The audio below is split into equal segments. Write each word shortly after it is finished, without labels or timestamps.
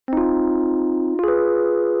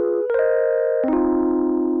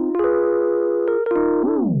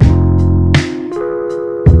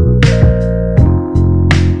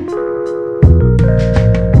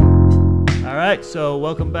right, so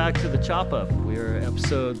welcome back to the Chop Up. We are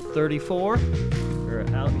episode 34. We're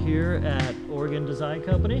out here at Oregon Design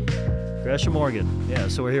Company, Gresham, Oregon. Yeah,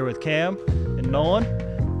 so we're here with Cam and Nolan.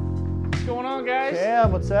 What's going on, guys?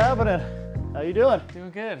 Cam, what's happening? How you doing? Doing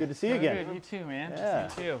good. Good to see you again. Good. You too, man. Yeah.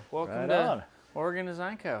 You too. Welcome Right to on. Oregon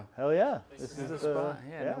Design Co. Hell yeah. This is the spot.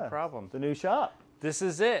 Yeah, no problem. The new shop. This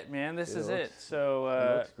is it, man. This is it. So,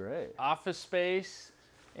 It looks great. office space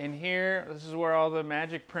in here. This is where all the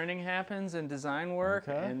magic printing happens and design work.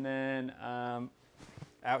 Okay. And then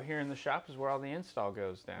out here in the shop is where all the install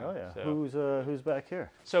goes down. Oh yeah. So, Who's back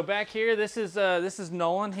here? so back here, this is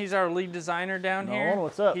Nolan. He's our lead designer down here. Nolan,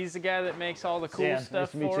 what's up? He's the guy that makes all the cool Dan, stuff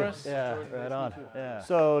nice to meet for you. us. Yeah, right on. Yeah.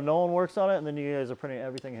 So Nolan works on it, and then you guys are printing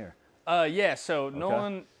everything here. Yeah, so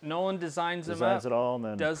Nolan designs them up, Designs it all, and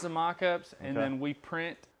then does the mock-ups, and Okay. then we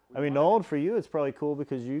print. I mean, Nolan, for you, it's probably cool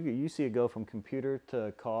because you see it go from computer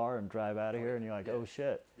to car and drive out of here, and you're like, oh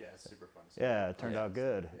shit. Yeah, it's super fun. Yeah, it turned out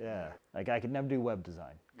good. Yeah, like I could never do web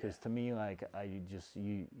design because to me, like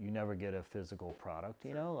you never get a physical product.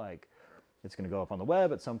 You know, like it's gonna go up on the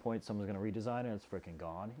web at some point. Someone's gonna redesign it. And it's freaking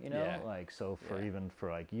gone. You know, Yeah. like so for even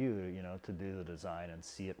for like you know, to do the design and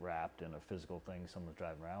see it wrapped in a physical thing someone's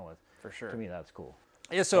driving around with. For sure. To me, that's cool.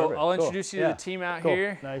 Yeah, so Perfect. I'll Cool. introduce you Yeah. to the team out Cool.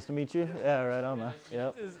 here. Nice to meet you. Yeah, right on, man.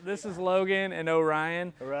 Yep. This is Logan and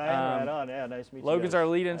Orion. Right on. Yeah, nice to meet you. Logan's guys. our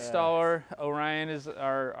lead Yeah. installer. Orion is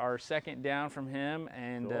our second down from him,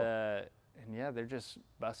 and Cool. and yeah, they're just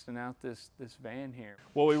busting out this van here.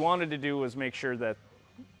 What we wanted to do was make sure that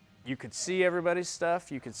you could see everybody's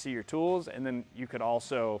stuff, you could see your tools, and then you could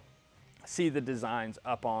also see the designs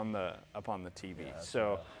up on the TV. Yeah,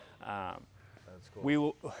 so. That's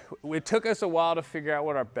cool. It took us a while to figure out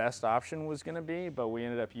what our best option was going to be, but we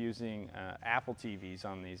ended up using Apple TVs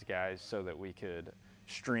on these guys so that we could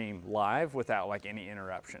stream live without like any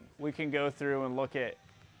interruption. We can go through and look at,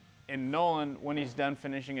 and Nolan, when he's done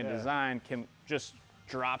finishing a design, can just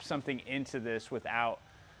drop something into this without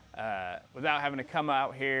having to come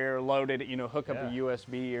out here, load it, hook up a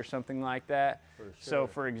USB or something like that. For sure. So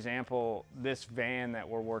for example, this van that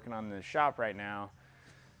we're working on in the shop right now,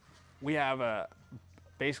 we have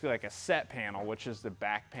basically like a set panel, which is the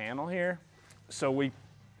back panel here. So we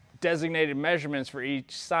designated measurements for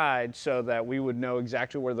each side so that we would know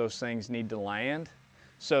exactly where those things need to land,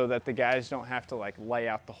 so that the guys don't have to like lay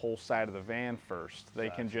out the whole side of the van first. They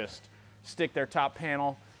can just stick their top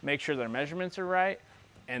panel, make sure their measurements are right,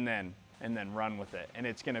 and then run with it. And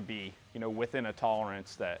it's gonna be within a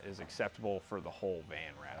tolerance that is acceptable for the whole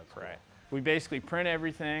van wrap, right? We basically print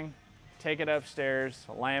everything, take it upstairs,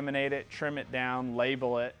 laminate it, trim it down,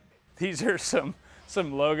 label it. These are some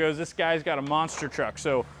logos. This guy's got a monster truck,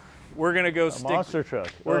 so we're gonna go monster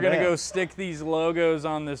truck. We're gonna go stick these logos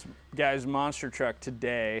on this guy's monster truck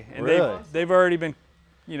today, and Really? they've already been,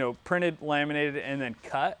 printed, laminated, and then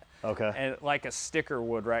cut. Okay. And like a sticker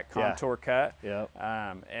would, right? Contour cut. Yeah.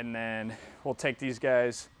 And then we'll take these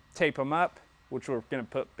guys, tape them up, which we're gonna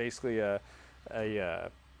put basically a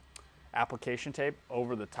application tape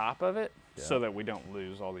over the top of it so that we don't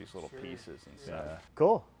lose all these little pieces and stuff. Yeah.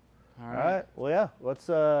 Cool. All All right. Well, yeah.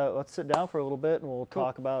 Let's sit down for a little bit and we'll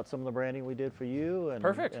talk about some of the branding we did for you and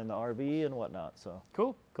Perfect. and the RV and whatnot. So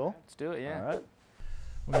Cool. cool. Let's do it, yeah. All right.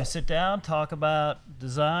 We're gonna sit down, talk about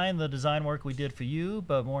the design work we did for you,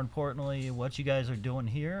 but more importantly, what you guys are doing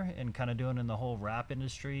here and kind of doing in the whole wrap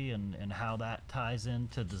industry and how that ties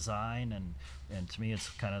into design and to me, it's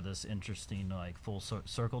kind of this interesting like full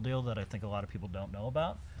circle deal that I think a lot of people don't know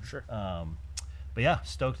about. Sure. But yeah,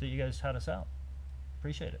 stoked that you guys had us out.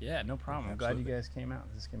 Appreciate it. Yeah, no problem. I'm glad you guys came out.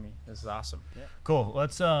 This is awesome. Yeah. Cool.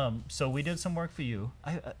 Let's so we did some work for you.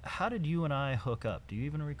 How did you and I hook up? Do you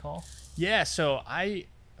even recall? Yeah, so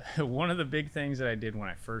one of the big things that I did when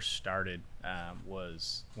I first started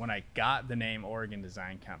was when I got the name Oregon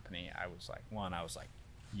Design Company, I was like,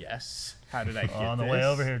 yes, how did I get On the this? way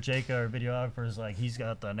over here, Jake, our videographer, is like, he's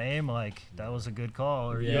got the name. Like, that was a good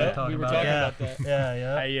call. Or Yeah, you were talking we were about, talking yeah, about that.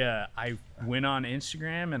 Yeah, yeah. I went on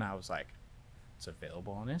Instagram and I was like, it's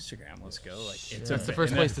available on Instagram. Let's go. Like, it's That's the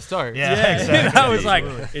first place to start. Yeah, Yeah, exactly. and I was like,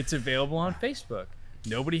 Absolutely. it's available on Facebook.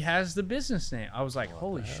 Nobody has the business name. I was like,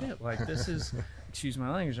 holy shit! Like, this is, excuse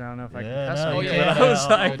my language. I don't know if I can Yeah, cuss no, on you here, can. but I was All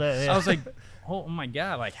like, day, yeah. I was like, oh my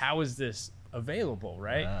god! Like, how is this available,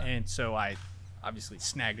 right? Yeah. And so I obviously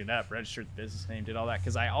snagged it up, registered the business name, did all that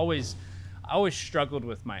because I always struggled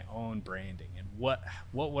with my own branding and what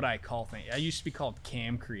would I call things. I used to be called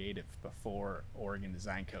Cam Creative before Oregon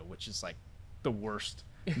Design Co., which is like the worst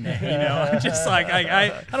name, just like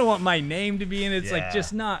I don't want my name to be in it. It's like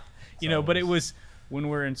just not, but it was when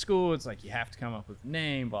we're in school, it's like you have to come up with a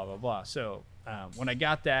name, blah blah blah. So when I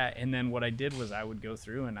got that, and then what I did was I would go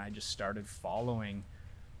through and I just started following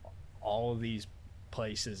all of these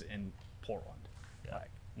places in Portland, like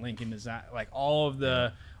Lincoln Design, like all of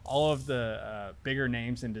the bigger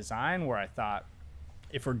names in design, where I thought,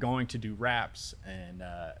 if we're going to do wraps, and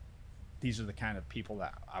these are the kind of people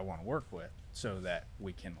that I want to work with, so that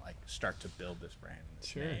we can like start to build this brand and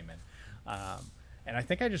this name. And I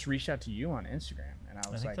think I just reached out to you on Instagram, and I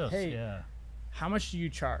was like, hey, how much do you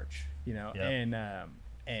charge? You know,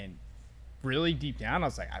 and really deep down, I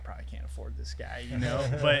was like, I probably can't afford this guy, you know.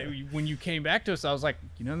 But when you came back to us, I was like,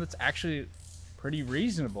 you know, that's actually pretty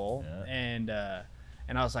reasonable. And I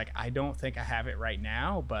was like, I don't think I have it right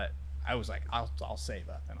now, but I was like, I'll save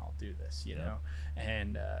up and I'll do this, you know.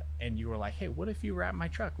 And you were like, hey, what if you wrap my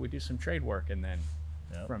truck? We do some trade work, and then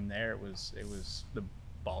from there it was the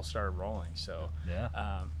ball started rolling. So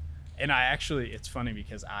and I actually, it's funny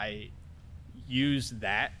because I use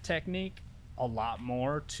that technique a lot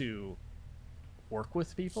more to work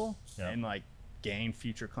with people and like gain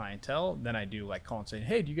future clientele than I do like calling and saying,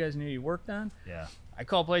 hey, do you guys need any work done? I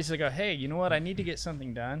call places, I go, hey, you know what, I need to get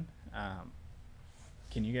something done,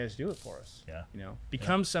 can you guys do it for us? You know,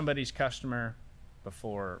 become somebody's customer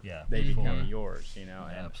before they become yours, you know.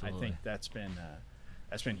 And I think that's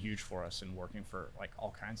been huge for us in working for like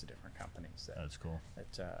all kinds of different companies. That's cool.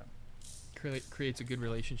 That creates a good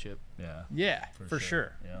relationship. For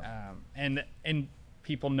sure. And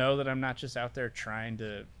people know that I'm not just out there trying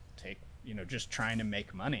to take, you know, just trying to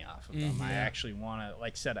make money off of them. I actually want to,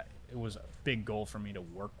 like I said, it was a big goal for me to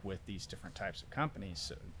work with these different types of companies,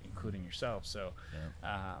 so, including yourself. So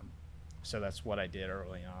so that's what I did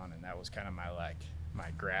early on, and that was kind of my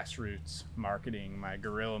grassroots marketing, my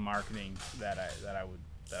guerrilla marketing that I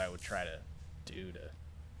would try to do to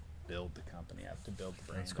build the company up, to build the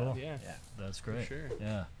brand. That's cool. Yeah, that's great. For sure.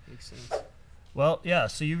 Yeah, makes sense. Well,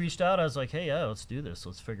 so you reached out. I was like, hey, let's do this.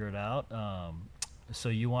 Let's figure it out. So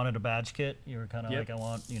you wanted a badge kit. You were kind of like, I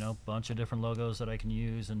want, you know, a bunch of different logos that I can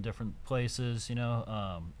use in different places, you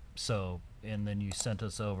know. So, and then you sent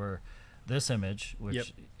us over this image,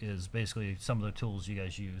 which is basically some of the tools you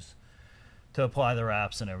guys use to apply the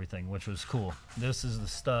wraps and everything, which was cool. This is the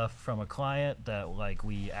stuff from a client that like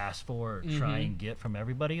we asked for, or try and get from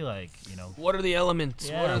everybody. Like, you know, what are the elements?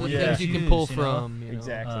 What are the things you can pull from? You know?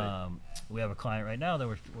 Exactly. We have a client right now that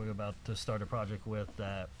we're about to start a project with,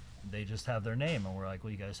 that they just have their name, and we're like,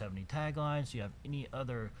 well, you guys have any taglines? Do you have any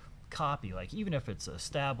other copy? Like, even if it's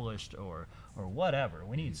established or whatever,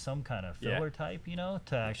 we need some kind of filler type, you know,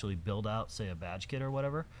 to actually build out, say, a badge kit or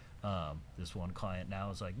whatever. This one client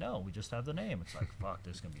now is like, no, we just have the name. It's like, fuck,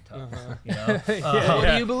 this is gonna be tough. You know? What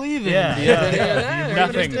do you believe in? Do you have any of that?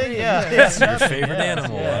 Nothing. It's your favorite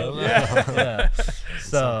animal.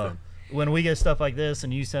 So when we get stuff like this,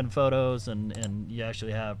 and you send photos, and you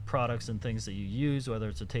actually have products and things that you use, whether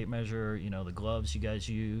it's a tape measure, you know, the gloves you guys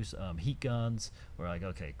use, heat guns, we're like,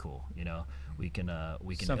 okay, cool. You know, we can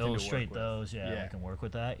Something illustrate those. We can work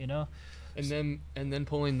with that. You know. And then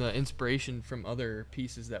pulling the inspiration from other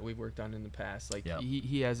pieces that we've worked on in the past. Like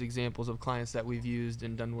he has examples of clients that we've used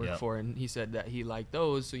and done work for, and he said that he liked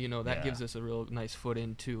those. So, you know, that gives us a real nice foot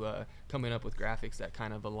into coming up with graphics that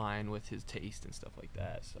kind of align with his taste and stuff like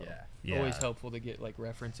that. So always helpful to get like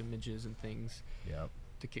reference images and things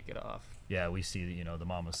to kick it off. Yeah, we see, you know, the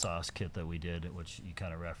Mama Sauce kit that we did, which you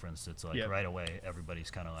kind of referenced. It's like right away, everybody's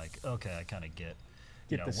kind of like, okay, I kind of get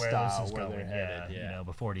you know, the where style, this is where going, they're headed, you know,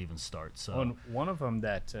 before it even starts. So one of them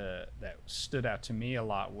that stood out to me a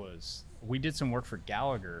lot was, we did some work for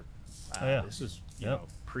Gallagher. This was you know,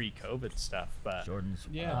 pre-COVID stuff, but Jordan's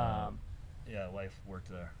wife worked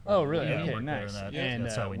there. Oh, really? Yeah, okay, nice. And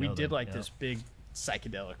that's how we did like this big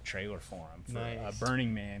psychedelic trailer for him, for a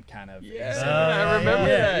Burning Man kind of. I remember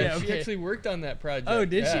that. Yeah, She actually worked on that project. Oh,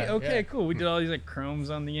 did she? Okay, cool. We did all these like chromes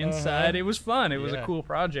on the inside. It was fun. It was a cool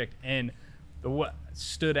project. And what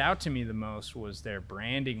stood out to me the most was their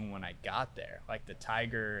branding when I got there, like the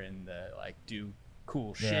tiger and the like do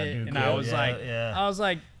cool shit. And I was like,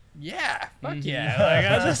 fuck yeah, like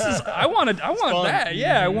this is, I want that.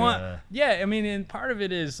 I mean, and part of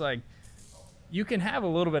it is like, you can have a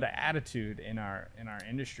little bit of attitude in our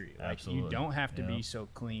industry. Like, you don't have to be so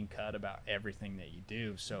clean cut about everything that you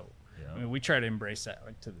do. So I mean, we try to embrace that,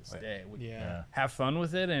 like, to this day. We have fun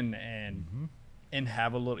with it, and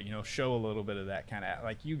have a little, you know, show a little bit of that kind of,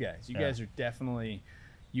 like you guys. You guys are definitely,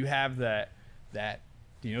 you have that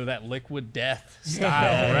you know, that liquid death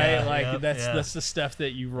style, right? Like that's the stuff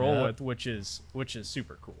that you roll with, which is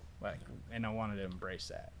super cool. Like, and I wanted to embrace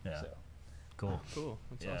that. So. Cool.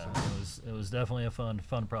 That's awesome. It was definitely a fun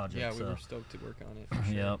project. Yeah, we were stoked to work on it. For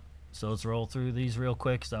sure. So let's roll through these real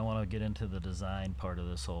quick, because I want to get into the design part of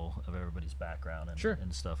this whole, of everybody's background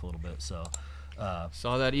and stuff a little bit. So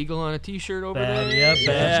saw that eagle on a T-shirt over there. Yep,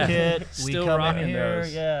 badge kit. We Still come in rocking here.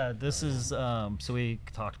 those. Yeah, this is so we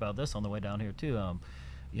talked about this on the way down here too.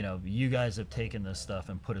 You know, you guys have taken this stuff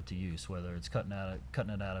and put it to use, whether it's cutting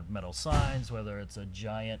it out of metal signs, whether it's a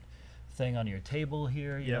giant thing on your table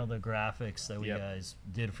here. You know, the graphics that we guys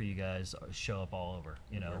did for you guys show up all over.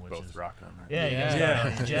 You know, We're which both is rocking them. Right? yeah, you guys Yeah,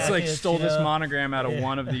 got it's like jackets, stole you this know? monogram out of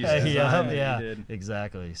one of these designs that you did.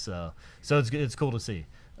 Exactly. So it's cool to see.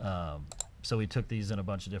 So we took these in a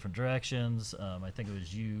bunch of different directions. I think it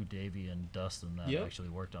was you, Davey, and Dustin that actually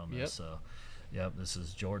worked on this. So, this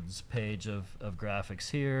is Jordan's page of graphics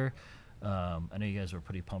here. I know you guys were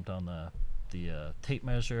pretty pumped on the tape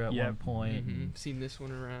measure at one point. Seen this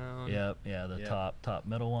one around. The top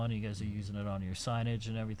middle one. You guys are using it on your signage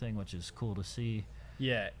and everything, which is cool to see.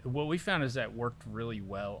 Yeah, what we found is that worked really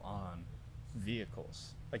well on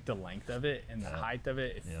vehicles. Like the length of it and the height of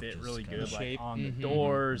it, fit really good, like on the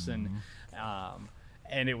doors, and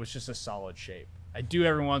it was just a solid shape. I do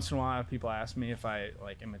every once in a while have people ask me if I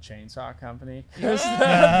am a chainsaw company, but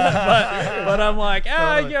I'm like,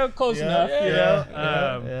 close enough, you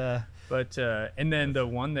know. But and then the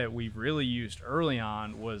one that we really used early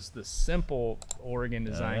on was the simple Oregon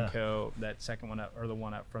Design Co. That second one up, or the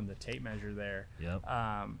one up from the tape measure there.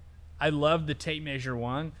 I love the tape measure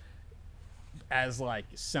one as like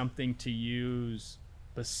something to use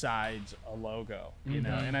besides a logo, you know.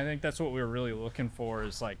 And I think that's what we were really looking for,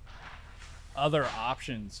 is like other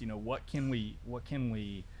options. You know, what can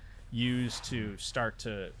we use to start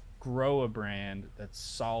to grow a brand that's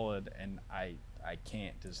solid, and I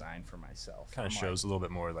can't design for myself. Kind of shows a little bit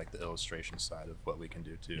more like the illustration side of what we can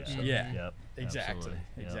do too. So. Exactly.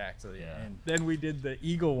 Yeah. And then we did the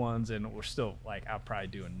eagle ones, and we're still like, I'll probably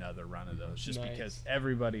do another run of those, just because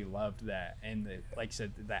everybody loved that, and like I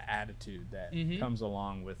said, that attitude that comes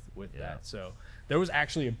along with that. So there was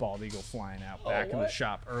actually a bald eagle flying out back in the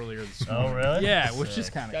shop earlier this morning. Oh, really? Yeah, which is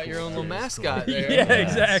kind of got cool. your own little mascot there. Yeah,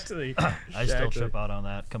 exactly. I still trip out on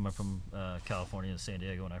that coming from California to San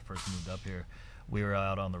Diego when I first moved up here. We were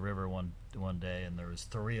out on the river one day, and there was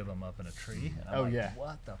 3 of them up in a tree. And I'm like,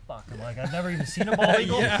 what the fuck? I'm like, I've never even seen a bald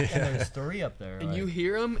eagle, and there's 3 up there. And like, you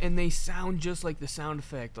hear them, and they sound just like the sound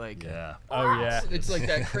effect. Like, it's like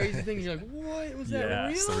that crazy thing. You're like, what? Was that real?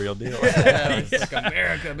 It's the real deal. It's like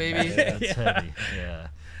America, baby. It's heavy.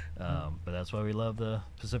 But that's why we love the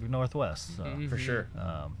Pacific Northwest. So. For sure.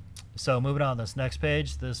 So moving on, this next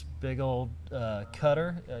page, this big old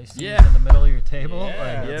cutter I see in the middle of your table. Like,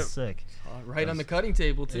 that's sick. Right on the cutting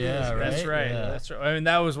table too. Yeah, right. That's right. Yeah. That's right. I mean,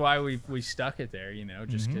 that was why we stuck it there, you know,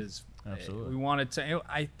 just because Absolutely. we wanted to.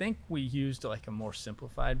 I think we used like a more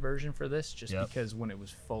simplified version for this, just because when it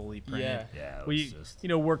was fully printed, we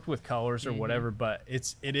worked with colors or whatever. But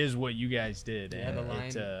it is what you guys did. Yeah, and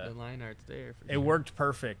the line art's there. It worked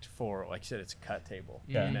perfect for, like I said, it's a cut table.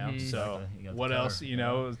 You know, so what else? You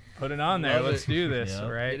know, put it on there. Let's do this,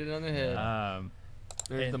 right? Get it on the head.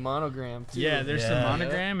 There's the monogram too. Yeah, there's the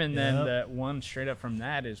monogram, and then that one straight up from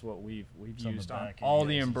that is what we've used on all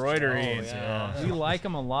the embroidery. We like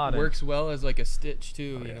them a lot. Works well as like a stitch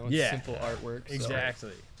too. You know, it's simple artwork. So.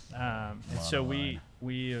 Exactly. And so we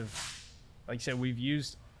have, like I said, we've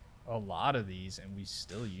used a lot of these, and we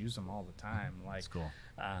still use them all the time. Like, that's cool.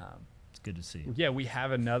 It's good to see. Yeah, we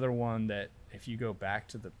have another one that if you go back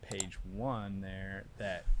to the page 1 there,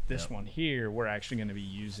 that this one here we're actually going to be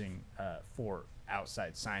using for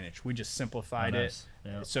outside signage. We just simplified it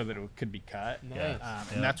so that it could be cut.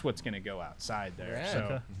 And that's what's going to go outside there.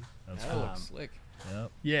 So that looks slick.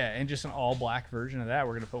 And just an all black version of that.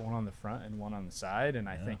 We're going to put one on the front and one on the side, and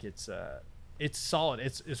I think it's solid.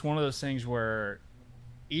 It's one of those things where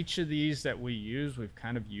each of these that we use, we've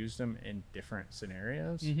kind of used them in different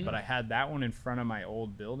scenarios, but I had that one in front of my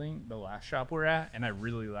old building, the last shop we're at, and I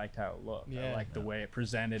really liked how it looked. I liked the way it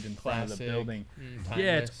presented in front of the building.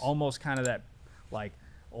 It's almost kind of that like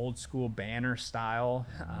old school banner style.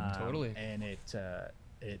 Totally. And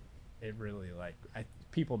it really, like,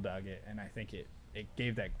 people dug it, and I think it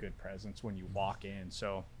gave that good presence when you walk in.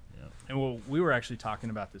 So, and what we were actually talking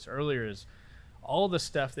about this earlier is all the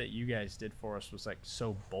stuff that you guys did for us was like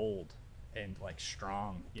so bold and like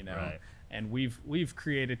strong, you know. Right. And we've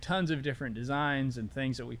created tons of different designs and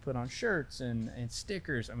things that we put on shirts and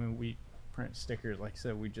stickers. I mean, we print stickers. Like I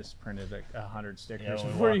said, we just printed 100 stickers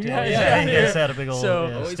before you guys got you here. guys had a big old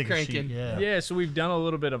always sticker cranking. sheet. So we've done a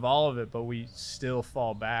little bit of all of it, but we still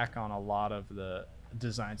fall back on a lot of the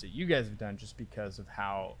designs that you guys have done, just because of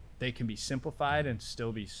how they can be simplified and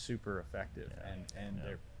still be super effective, and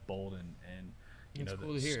they're bold and You know,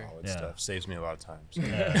 cool the to hear. solid stuff saves me a lot of time. So.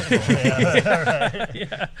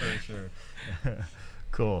 Yeah, for sure.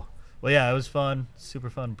 Cool. Well, yeah, it was fun, super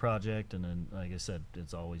fun project, and then, like I said,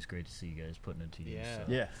 it's always great to see you guys putting it to use. Yeah.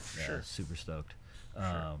 So, Yeah, sure. Super stoked.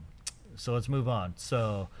 So let's move on.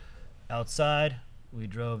 So outside, we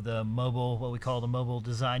drove the mobile, what we call the mobile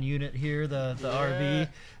design unit here, the RV.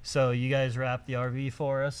 So you guys wrapped the RV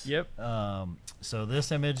for us. Yep. So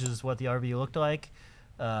this image is what the RV looked like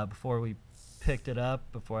before we picked it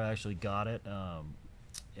up, before I actually got it.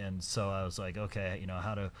 And so I was like, okay, you know,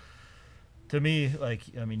 how to me, like,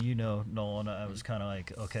 I mean, you know, Nolan, I was kind of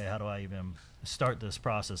like, okay, how do I even start this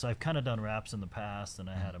process? I've kind of done wraps in the past, and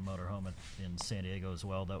I had a motorhome in San Diego as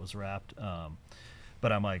well that was wrapped.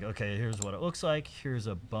 But I'm like, okay, here's what it looks like. Here's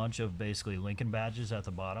a bunch of basically Lincoln badges at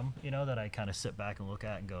the bottom, you know, that I kind of sit back and look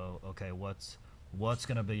at and go, okay, what's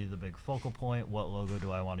going to be the big focal point? What logo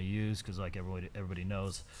do I want to use? Because like everybody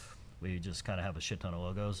knows, we just kind of have a shit ton of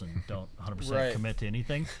logos and don't 100% commit to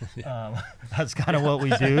anything. That's kind of what we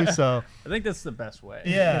do. So I think that's the best way.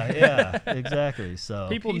 Yeah, exactly. So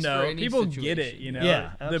people know, people get it, you know.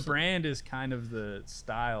 Yeah, the brand is kind of the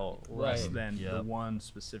style less than the one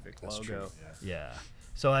specific That's logo. true, yeah.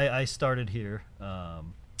 So I started here,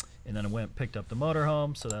 and then I went and picked up the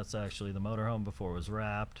motorhome. So that's actually the motorhome before it was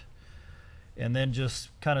wrapped. And then just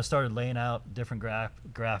kind of started laying out different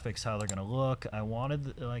graphics, how they're going to look. I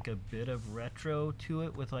wanted like a bit of retro to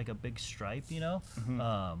it with like a big stripe, you know.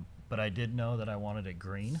 But I did know that I wanted it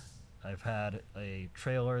green. I've had a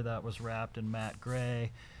trailer that was wrapped in matte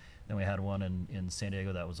gray. Then we had one in San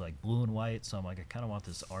Diego that was like blue and white. So I'm like, I kind of want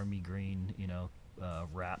this army green, you know,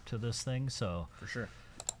 wrap to this thing. So For sure.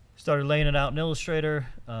 started laying it out in Illustrator,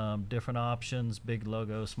 different options, big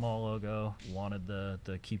logo, small logo. Wanted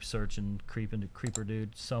the keep searching creeper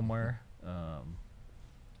dude somewhere.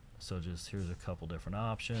 So just here's a couple different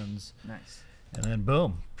options. Nice. And then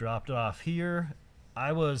boom, dropped it off here.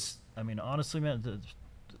 I mean, honestly, man,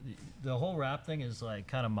 the whole wrap thing is like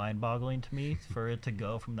kind of mind-boggling to me for it to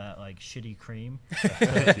go from that like shitty cream, you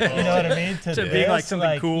know what I mean, to being like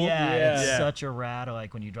something cool. Yeah, it's such a rad.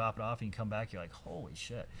 Like when you drop it off and you come back, you're like, holy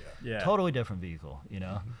shit, totally different vehicle, you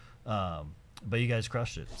know. But you guys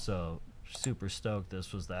crushed it, so super stoked.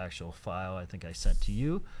 This was the actual file I think I sent to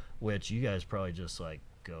you, which you guys probably just like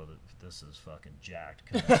go, this is fucking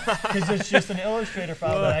jacked, because it's just an Illustrator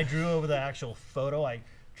file that I drew over the actual photo. I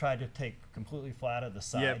tried to take completely flat at the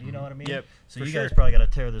side, you know what I mean? So you guys probably got to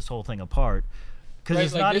tear this whole thing apart, because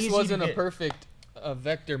it's like not this easy wasn't to a get. perfect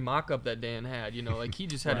vector mock-up that Dan had, you know, like he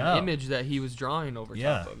just had an image that he was drawing over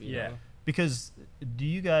top of, you know? Because do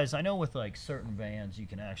you guys, I know with like certain vans you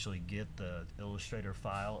can actually get the Illustrator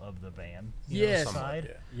file of the van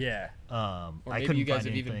side. Or I maybe couldn't you guys find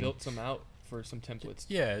have even anything. built some out for some templates.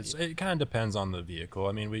 Yeah, it kind of depends on the vehicle.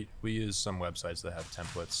 I mean, we use some websites that have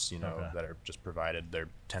templates, you know, that are just provided. They're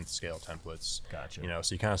 10th scale templates. Gotcha. You know,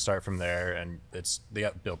 so you kind of start from there, and they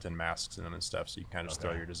got built-in masks in them and stuff, so you can kind of just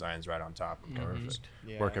throw your designs right on top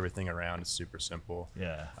and work everything around. It's super simple.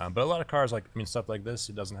 Yeah. But a lot of cars, like, I mean, stuff like this,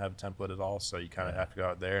 it doesn't have a template at all, so you kind of have to go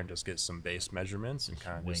out there and just get some base measurements and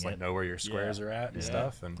kind of just like know where your squares are at and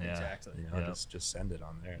stuff, and you know, just send it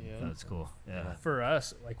on there. That's cool. Yeah. For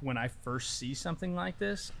us, like when I first see something like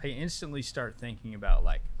this, I instantly start thinking about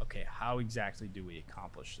like, okay, how exactly do we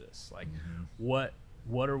accomplish this? Like,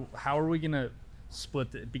 how are we gonna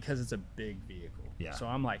split it, because it's a big vehicle. So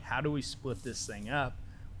I'm like, how do we split this thing up?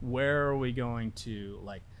 Where are we going to,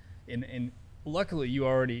 like, and luckily you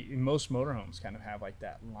already, most motorhomes kind of have like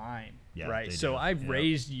that line, right? So I've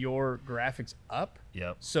raised your graphics up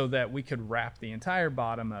so that we could wrap the entire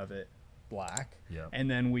bottom of it black, and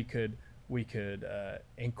then we could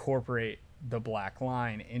incorporate the black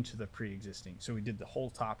line into the pre-existing. So we did the whole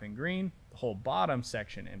top in green, the whole bottom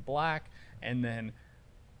section in black, and then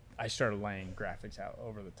I started laying graphics out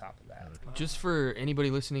over the top of that. Just for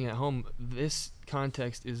anybody listening at home, this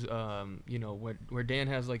context is, you know, where Dan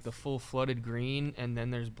has like the full flooded green, and then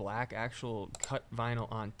there's black actual cut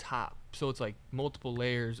vinyl on top. So it's like multiple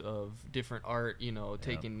layers of different art, you know,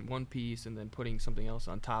 taking one piece and then putting something else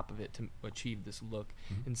on top of it to achieve this look,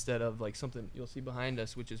 instead of like something you'll see behind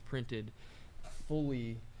us, which is printed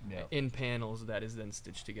fully in panels that is then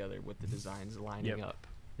stitched together with the designs lining up.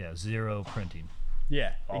 Yeah, zero printing.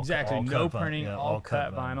 Yeah, exactly. all No cut printing, vinyl. all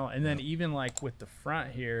cut vinyl. And then even like with the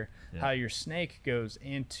front here, how your snake goes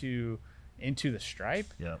into the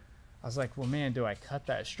stripe. I was like, well, man, do I cut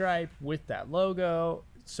that stripe with that logo?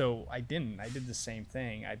 So I didn't. I did the same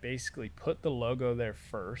thing. I basically put the logo there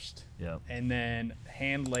first, and then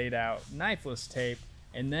hand laid out knifeless tape,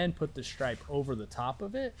 and then put the stripe over the top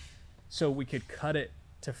of it, so we could cut it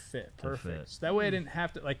to fit perfect. So that way I didn't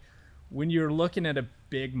have to, like, when you're looking at a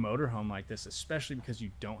big motorhome like this, especially because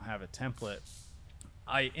you don't have a template,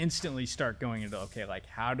 I instantly start going into, okay, like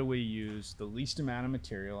how do we use the least amount of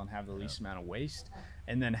material and have the least amount of waste?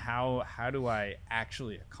 And then how do I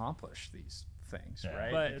actually accomplish these things,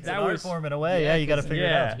 right? But it's that an art form in a way. Yeah, you got to figure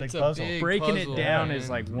it out. It's a big puzzle. Breaking it down is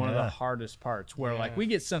like one of the hardest parts, where like we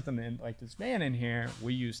get something in like this van in here,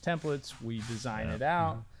 we use templates, we design it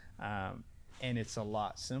out, and it's a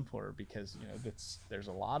lot simpler because, you know, there's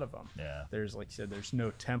a lot of them. Yeah. There's, like you said, there's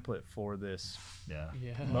no template for this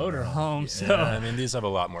motorhome. So I mean, these have a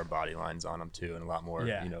lot more body lines on them too, and a lot more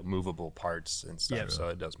you know, movable parts and stuff. So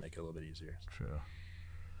it does make it a little bit easier. True.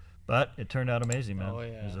 But it turned out amazing, man.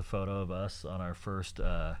 There's a photo of us on our first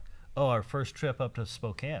our first trip up to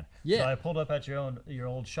Spokane. So I pulled up at your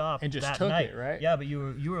old shop and just that took night. it, right? Yeah, but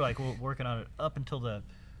you were like working on it up until the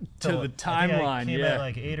timeline. I came at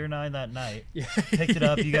like 8 or 9 that night. Picked it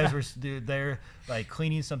up. You guys were there like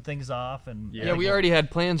cleaning some things off, and we already had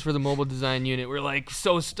plans for the mobile design unit. We're like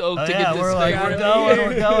so stoked to get this we're thing. Like,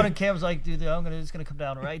 we're going, and Cam's like, dude, it's gonna come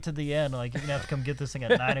down right to the end. Like, you're gonna have to come get this thing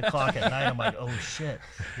at 9 o'clock at night. I'm like, oh shit.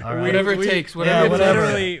 All right. Whatever it takes. Whatever.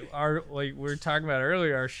 Literally, like we were talking about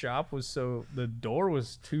earlier, our shop was the door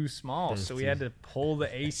was too small, so we had to pull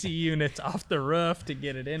the AC units off the roof to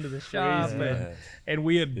get it into the shop, and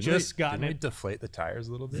we had just gotten it. Deflate the tires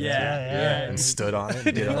a little bit. And stood on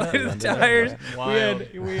it. The tires.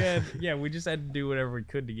 We just had to do whatever we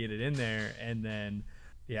could to get it in there, and then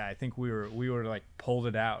I think we were like pulled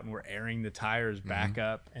it out and we're airing the tires back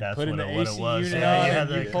up and putting the AC unit on. You had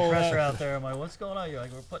the compressor out there. I'm like, what's going on? You're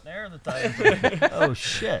like, we're putting air in the tires. Like, oh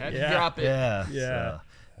shit! Drop it.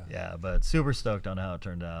 Yeah, but super stoked on how it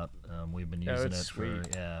turned out. We've been using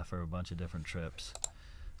it for a bunch of different trips.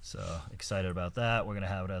 So excited about that. We're gonna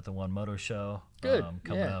have it at the One Moto Show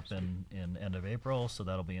coming up in end of April. So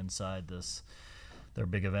that'll be inside their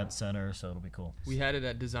big event center. So it'll be cool. We had it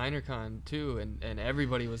at DesignerCon too, and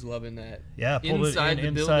everybody was loving that. Yeah, inside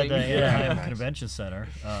the Anaheim Convention Center,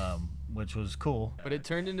 which was cool. But it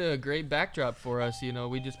turned into a great backdrop for us. You know,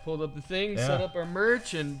 we just pulled up the thing, set up our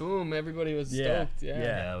merch, and boom, everybody was stoked.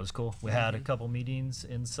 Yeah, it was cool. We had a couple meetings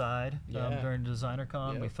inside during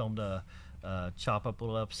DesignerCon. We filmed a chop up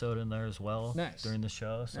little episode in there as well during the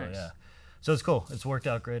show. So so it's cool. It's worked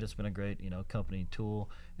out great. It's been a great, you know, company tool.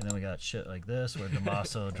 And then we got shit like this where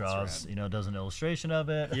Damaso draws, you know, does an illustration of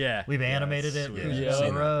it. We've animated it on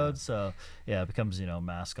the road. So it becomes, you know,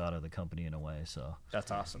 mascot of the company in a way. So that's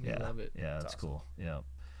awesome. I love it. Yeah, that's cool. Yeah.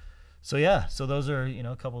 So those are, you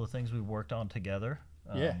know, a couple of things we've worked on together.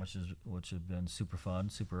 Which have been super fun,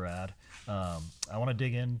 super rad. I want to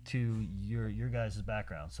dig into your guys'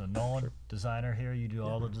 background. So Nolan, designer here, you do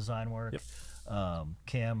all the design work.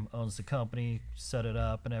 Cam owns the company, set it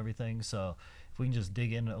up and everything. So if we can just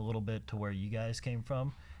dig in a little bit to where you guys came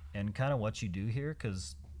from and kind of what you do here,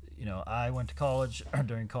 because you know, I went to college.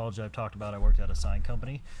 During college, I've talked about I worked at a sign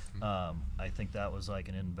company. I think that was like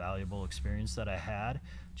an invaluable experience that I had,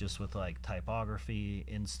 just with like typography,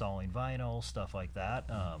 installing vinyl, stuff like that.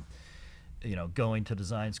 You know, going to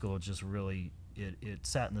design school just really it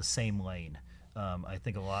sat in the same lane. I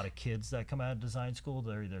think a lot of kids that come out of design school,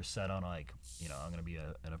 they're either set on like, you know, I'm going to be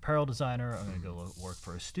an apparel designer, I'm going to go work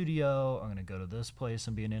for a studio, I'm going to go to this place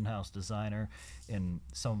and be an in-house designer, and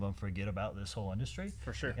some of them forget about this whole industry.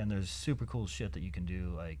 For sure. And there's super cool shit that you can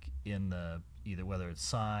do, like in the either whether it's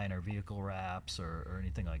sign or vehicle wraps or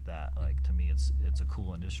anything like that. Like, to me, it's a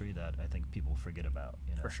cool industry that I think people forget about.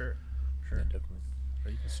 You know? For sure. Yeah, definitely.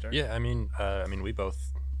 Or you can start. Yeah, I mean, we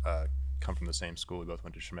both come from the same school. We both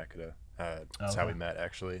went to Chemeketa. That's how we met,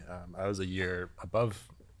 actually. I was a year above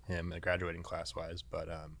him, graduating class-wise, but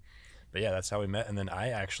yeah, that's how we met. And then I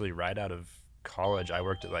actually, right out of college, I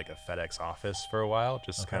worked at like a FedEx office for a while,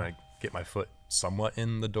 just kind of get my foot somewhat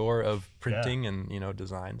in the door of printing and, you know,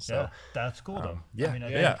 design. So that's cool though.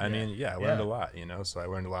 I learned a lot, you know. So I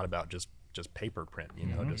learned a lot about just paper print, you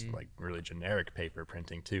know, just like really generic paper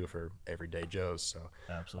printing too for everyday Joes. So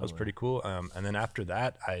that was pretty cool. And then after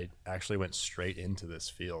that, I actually went straight into this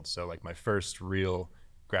field. So like my first real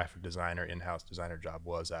graphic designer, in-house designer job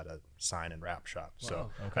was at a sign and wrap shop. So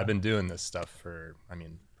I've been doing this stuff for, I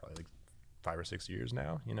mean, probably like 5 or 6 years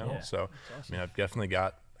now, you know. So awesome. I mean, I've definitely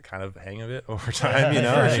got kind of hang of it over time, you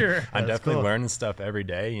know. I'm definitely learning stuff every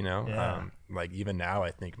day, you know. Like even now,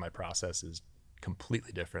 I think my process is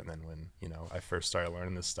completely different than when, you know, I first started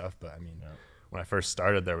learning this stuff. But I mean, when I first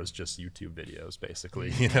started, there was just YouTube videos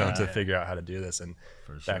basically, you know, to figure out how to do this. And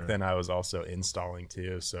back then I was also installing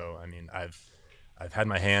too. So I mean, I've had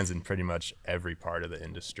my hands in pretty much every part of the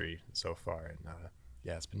industry so far, and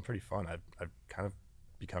yeah, it's been pretty fun. I've kind of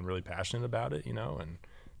become really passionate about it, you know, and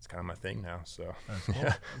it's kind of my thing now. So cool.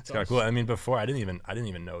 yeah, it's kind of cool. I mean, before I didn't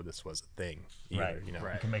even know this was a thing either. Right. You know,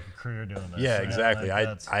 You can make a career doing this. yeah, right? exactly.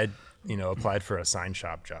 Like, I applied for a sign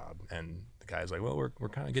shop job, and the guy's like, well, we're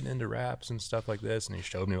kind of getting into wraps and stuff like this, and he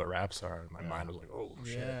showed me what wraps are, and my mind was like, oh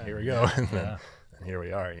shit, here we go. And then and here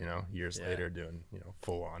we are, years later doing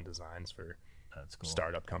full on designs for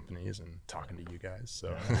startup companies and talking to you guys.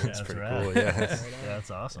 So it's pretty cool. Yeah, that's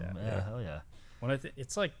awesome. Yeah, hell yeah. When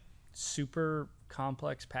it's like super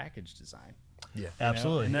complex package design. Yeah,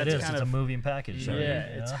 absolutely. And it is. It's a moving package. Yeah, right?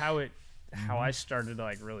 it's how I started to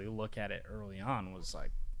like really look at it early on was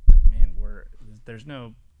like, man, there's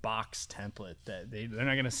no box template that they're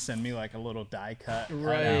not gonna send me like a little die cut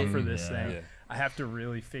out for this thing. I have to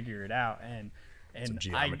really figure it out, and some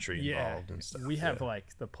geometry involved and stuff. We have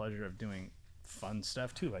like the pleasure of doing fun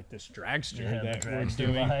stuff too, like this dragster that we're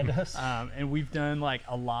doing behind us. And we've done like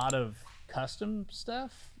a lot of custom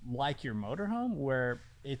stuff like your motorhome where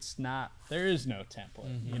there is no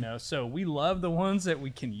template, so we love the ones that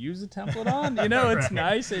we can use a template on. It's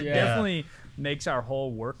nice. It definitely makes our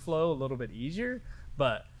whole workflow a little bit easier,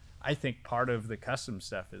 but I think part of the custom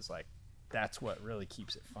stuff is like that's what really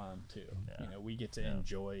keeps it fun too. We get to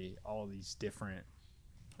enjoy all these different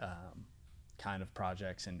kind of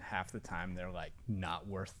projects, and half the time they're like not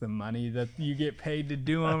worth the money that you get paid to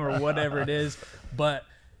do them or whatever it is, but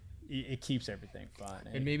it keeps everything fun.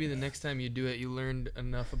 And maybe the next time you do it, you learned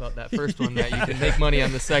enough about that first one that you can make money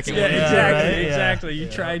on the second one. Exactly. You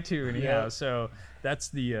try to anyhow. So that's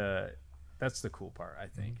the cool part, I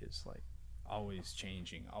think, is like always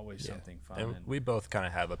changing, always something fun. And we both kind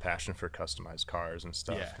of have a passion for customized cars and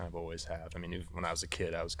stuff. Kind of always have. I mean, when I was a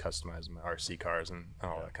kid, I was customizing my RC cars and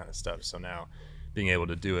all that kind of stuff. So now being able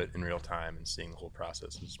to do it in real time and seeing the whole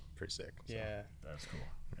process is pretty sick. So. Yeah, that's cool.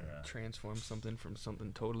 Transform something from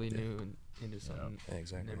something totally new and into something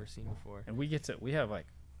never seen before. And we have like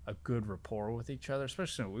a good rapport with each other,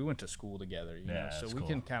 especially when we went to school together, so we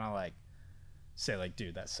can kind of like say like,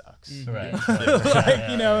 dude, that sucks. Right.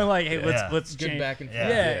 And like, hey, let's good change. Back and forth.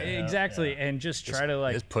 Exactly. And just try to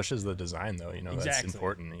like, it pushes the design though, that's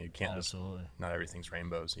important. You can't not everything's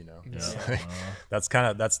rainbows, that's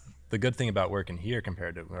the good thing about working here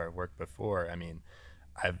compared to where I worked before. I mean,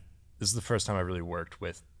 this is the first time I really worked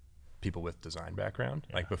with people with design background.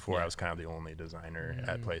 Like before I was kind of the only designer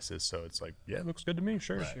at places, so it's like, it looks good to me,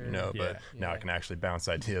 sure. But now I can actually bounce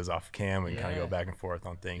ideas off Cam and kind of go back and forth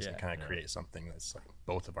on things and kind of create something that's like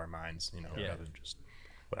both of our minds, rather than just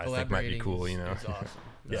what I think might be cool, is awesome.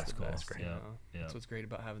 That's cool. That's great. That's what's great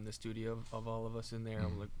about having the studio of all of us in there.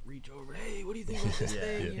 I'm like, reach over, hey, what do you think about this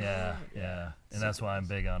thing? Yeah. And that's why I'm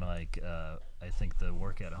big on like, I think the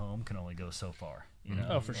work at home can only go so far.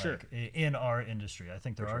 Oh, for sure. In our industry, I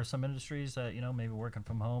think there are some industries that maybe working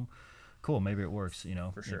from home, cool, maybe it works.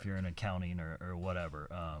 For sure. If you're in accounting or whatever.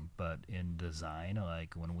 But in design,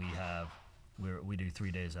 like when we do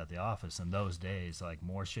 3 days at the office, and those days like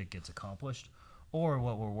more shit gets accomplished, or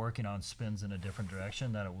what we're working on spins in a different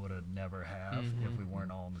direction that it would have never have if we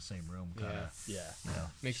weren't all in the same room.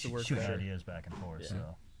 Makes the work shoot better. ideas back and forth.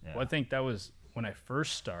 So well, I think that was when I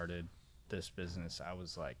first started this business. I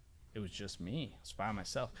was like, it was just me. I was by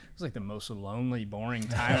myself. It was like the most lonely, boring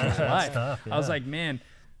time of my life. Tough, I was like, man.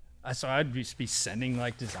 So I'd just be sending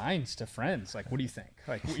like designs to friends. Like, what do you think?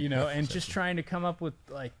 Like, and just trying to come up with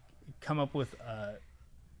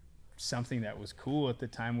something that was cool at the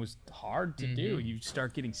time was hard to do. You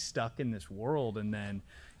start getting stuck in this world, and then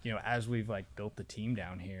as we've like built the team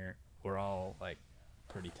down here, we're all like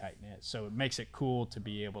pretty tight knit, so it makes it cool to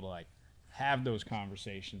be able to like have those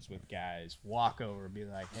conversations with guys, walk over, be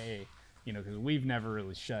like, hey, because we've never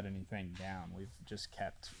really shut anything down. We've just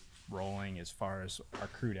kept rolling as far as our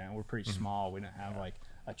crew down. We're pretty small. We don't have like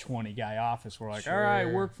a 20 guy office. We're like, all right,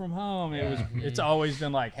 work from home. It's always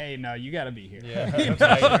been like, hey, no, you got to be here. If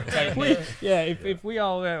we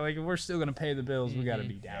all like, if we're still gonna pay the bills, we got to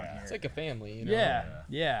be down here. It's like a family,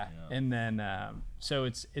 Yeah. And then so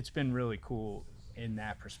it's been really cool in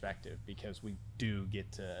that perspective, because we do get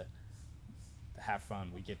to have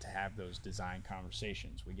fun. We get to have those design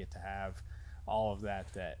conversations. We get to have all of that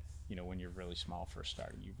when you're really small first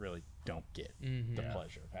starting, you really don't get the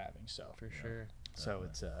pleasure of having. So for sure. So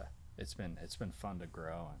it's been fun to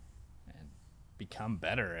grow and become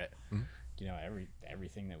better at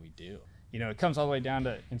everything that we do. It comes all the way down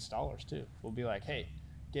to installers too. We'll be like, hey,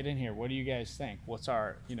 get in here. What do you guys think? What's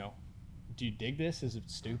our do you dig this? Is it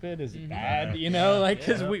stupid? Is it bad?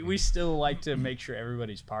 Because we still like to make sure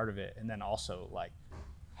everybody's part of it, and then also like,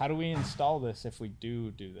 how do we install this if we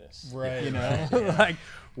do this? Right. Like,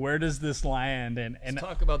 where does this land? And let's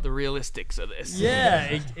talk about the realistics of this.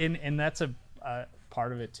 Yeah, and that's a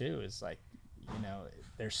part of it too. Is like,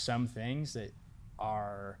 there's some things that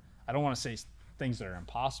are, I don't want to say things that are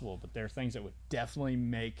impossible, but there are things that would definitely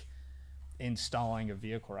make installing a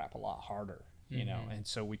vehicle wrap a lot harder, you know. And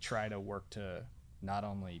so we try to work to not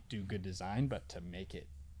only do good design, but to make it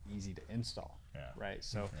easy to install. Right.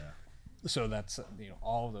 So so that's, you know,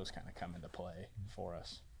 all of those kind of come into play for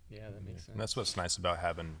us. Yeah, that makes sense. And that's what's nice about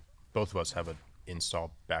having both of us have an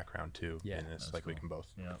install background too. Yeah, in this, like, cool. We can both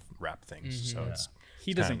wrap things. Mm-hmm. So it's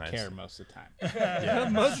he doesn't nice. care most of the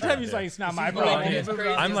time. Most of the time he's like, it's not my problem.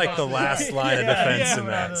 I'm like the last line of defense in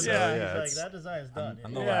that. So He's like, that design is done.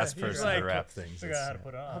 I'm the last person like, to wrap things. Figure out how to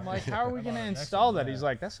put it on. I'm like, how are we going to install that? He's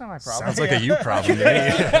like, that's not my problem. Sounds like a you problem to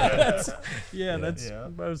me. That's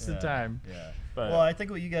most of the time. But, well, I think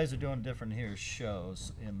what you guys are doing different here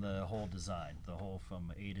shows in the whole design, the whole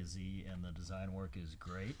from A to Z, and the design work is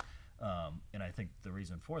great. And I think the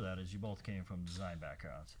reason for that is you both came from design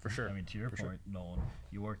backgrounds. For sure. I mean, to your point, Nolan,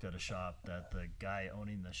 you worked at a shop that the guy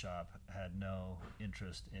owning the shop had no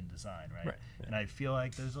interest in design, right? And I feel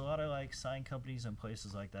like there's a lot of like sign companies and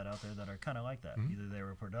places like that out there that are kind of like that. Either they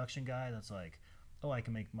were a production guy that's like, oh, I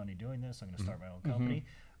can make money doing this, I'm going to start my own company.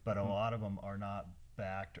 But a lot of them are not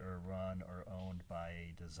backed or run or owned by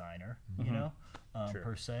a designer, you know,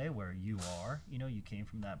 per se, where you are, you know, you came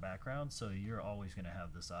from that background, so you're always going to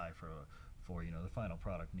have this eye for, you know, the final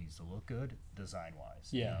product needs to look good design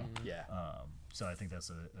wise. So I think that's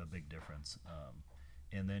a big difference.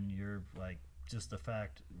 And then you're like, just the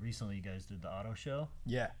fact recently you guys did the auto show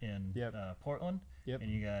in Portland, and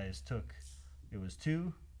you guys took, it was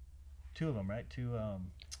two of them, right?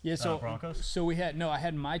 So Broncos. So we had I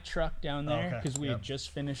had my truck down there because we had just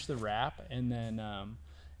finished the wrap, and then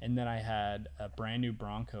I had a brand new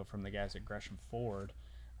Bronco from the guys at Gresham Ford,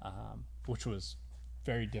 which was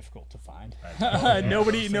very difficult to find.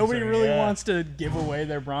 Nobody really wants to give away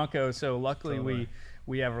their Bronco, so luckily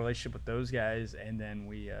we have a relationship with those guys, and then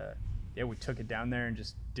we took it down there and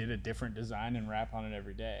just did a different design and wrap on it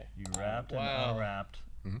every day. You wrapped and unwrapped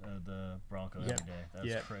the Bronco every day.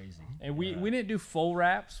 That's crazy. And we didn't do full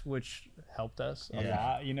wraps, which helped us a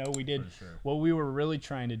lot. You know, we did what we were really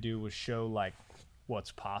trying to do was show like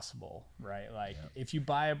what's possible, right? Like if you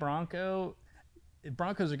buy a Bronco,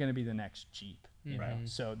 Broncos are going to be the next Jeep. You know?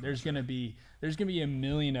 So there's gonna be a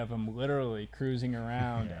million of them literally cruising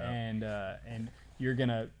around, and you're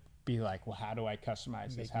gonna be like, well, how do I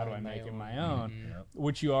customize this? How do I make it my own?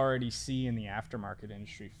 Which you already see in the aftermarket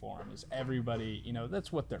industry for them is everybody, you know,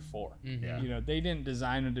 that's what they're for. You know, they didn't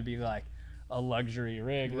design them to be like a luxury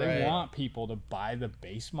rig. They want people to buy the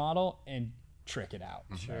base model and trick it out.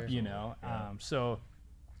 You know, so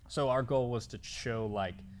our goal was to show,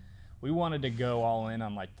 like, we wanted to go all in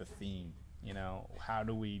on like the theme. You know, how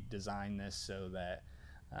do we design this so that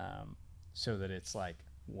it's like,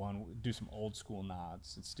 one, do some old school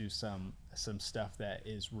nods. Let's do some stuff that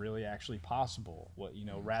is really actually possible. What, you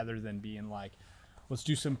know, rather than being like, let's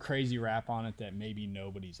do some crazy wrap on it that maybe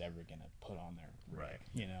nobody's ever gonna put on there. Right.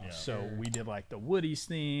 You know. So we did like the Woody's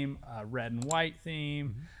theme, red and white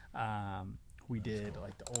theme. We did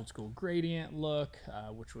like the old school gradient look,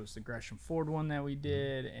 which was the Gresham Ford one that we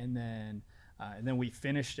did, and then we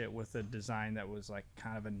finished it with a design that was like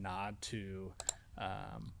kind of a nod to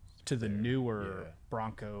the newer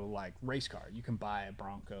Bronco like race car. You can buy a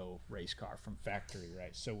Bronco race car from factory,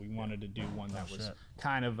 right? So we wanted to do one that was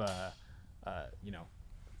kind of a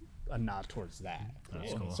nod towards that.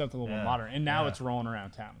 That's cool. Something a little more modern. And now it's rolling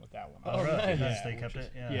around town with that one. Oh, really? They kept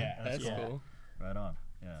it? That's cool. Right on.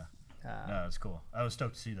 No, it's cool. I was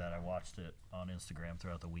stoked to see that. I watched it on Instagram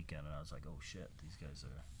throughout the weekend, and I was like, oh shit, these guys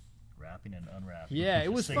are wrapping and unwrapping. Yeah,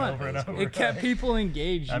 it was fun. It kept people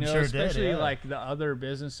engaged, you know, sure especially like the other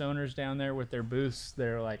business owners down there with their booths.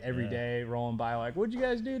 They're like every day rolling by like, what'd you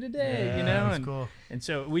guys do today? You know, and cool. And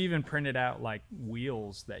so we even printed out like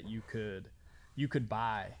wheels that you could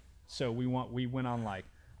buy. So we went on like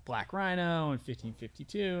Black Rhino and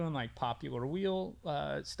 1552 and like popular wheel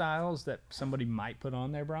styles that somebody might put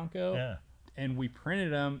on their Bronco. Yeah. And we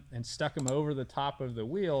printed them and stuck them over the top of the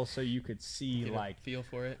wheel so you could see like feel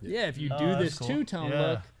for it. Yeah, if you do this cool. two-tone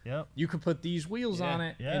look, you could put these wheels on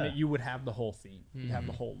it, and you would have the whole theme. You'd have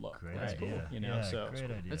the whole look. Great That's idea. cool. You know, so great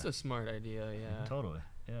idea. That's a smart idea. Yeah. Totally.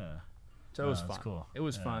 Yeah. So it was fun. Cool. It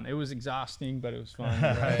was fun. It was exhausting, but it was fun.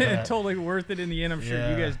 Totally worth it in the end. I'm sure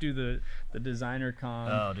you guys do the designer con.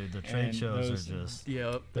 Oh, dude, the trade shows are just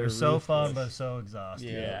they're so ruthless. fun but so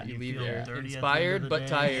exhausting. Yeah, you leave feel there dirty inspired but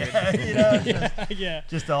tired. You know, Yeah.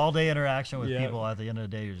 just all day interaction with people. At the end of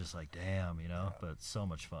the day, you're just like, damn, you know. But it's so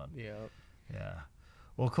much fun. Yeah.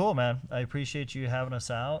 Well, cool, man. I appreciate you having us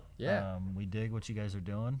out. Yeah. We dig what you guys are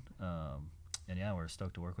doing. And yeah, we're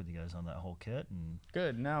stoked to work with you guys on that whole kit. And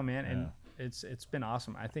Good. No, man. And it's been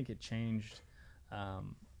awesome. I think it changed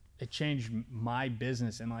my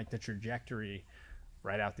business and like the trajectory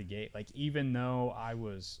right out the gate. Like, even though I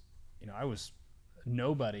was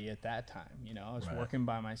nobody at that time, you know, I was working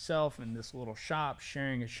by myself in this little shop,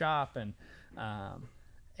 sharing a shop, and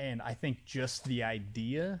I think just the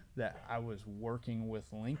idea that I was working with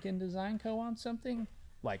Lincoln Design Co. on something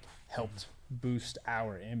like helped boost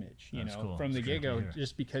our image, you know, cool. From the get-go,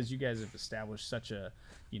 just because you guys have established such a,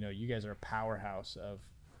 you know, you guys are a powerhouse of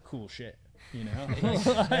cool shit, you know.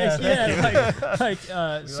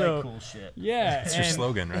 So cool shit. Yeah, it's your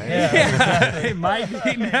slogan, right? Yeah, it might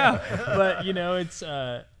be now, but you know, it's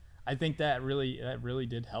I think that really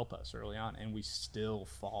did help us early on, and we still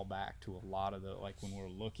fall back to a lot of the, like, when we're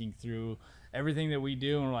looking through everything that we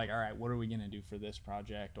do and we're like, all right, what are we gonna do for this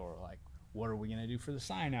project, or like, what are we gonna do for the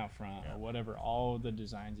sign out front, or whatever. All of the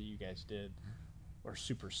designs that you guys did are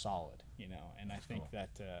super solid, you know, and I think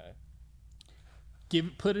that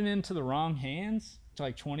put it into the wrong hands, to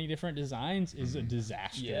like 20 different designs, is a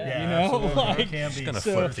disaster. You know, like, just gonna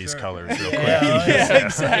flip these colors real quick.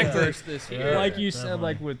 Exactly. Like you said,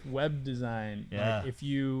 like with web design, like if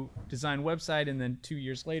you design website and then 2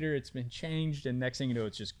 years later it's been changed, and next thing you know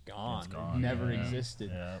it's just gone. It never existed.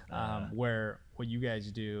 Where what you guys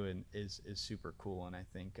do and is super cool, and I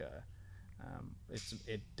think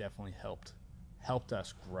it definitely helped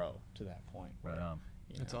us grow to that point. Right on.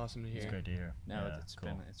 It's awesome to hear. It's great to hear. No, it's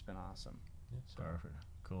been awesome. Perfect.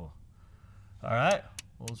 Cool. All right.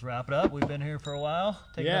 Well, let's wrap it up. We've been here for a while,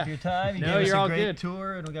 taking up your time. You gave us a great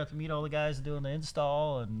tour, and we got to meet all the guys doing the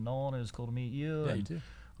install. And Nolan, it was cool to meet you. Yeah, you too.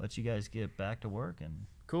 Let you guys get back to work. And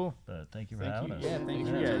cool. But thank you for having us. Yeah, thank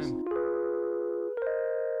you guys.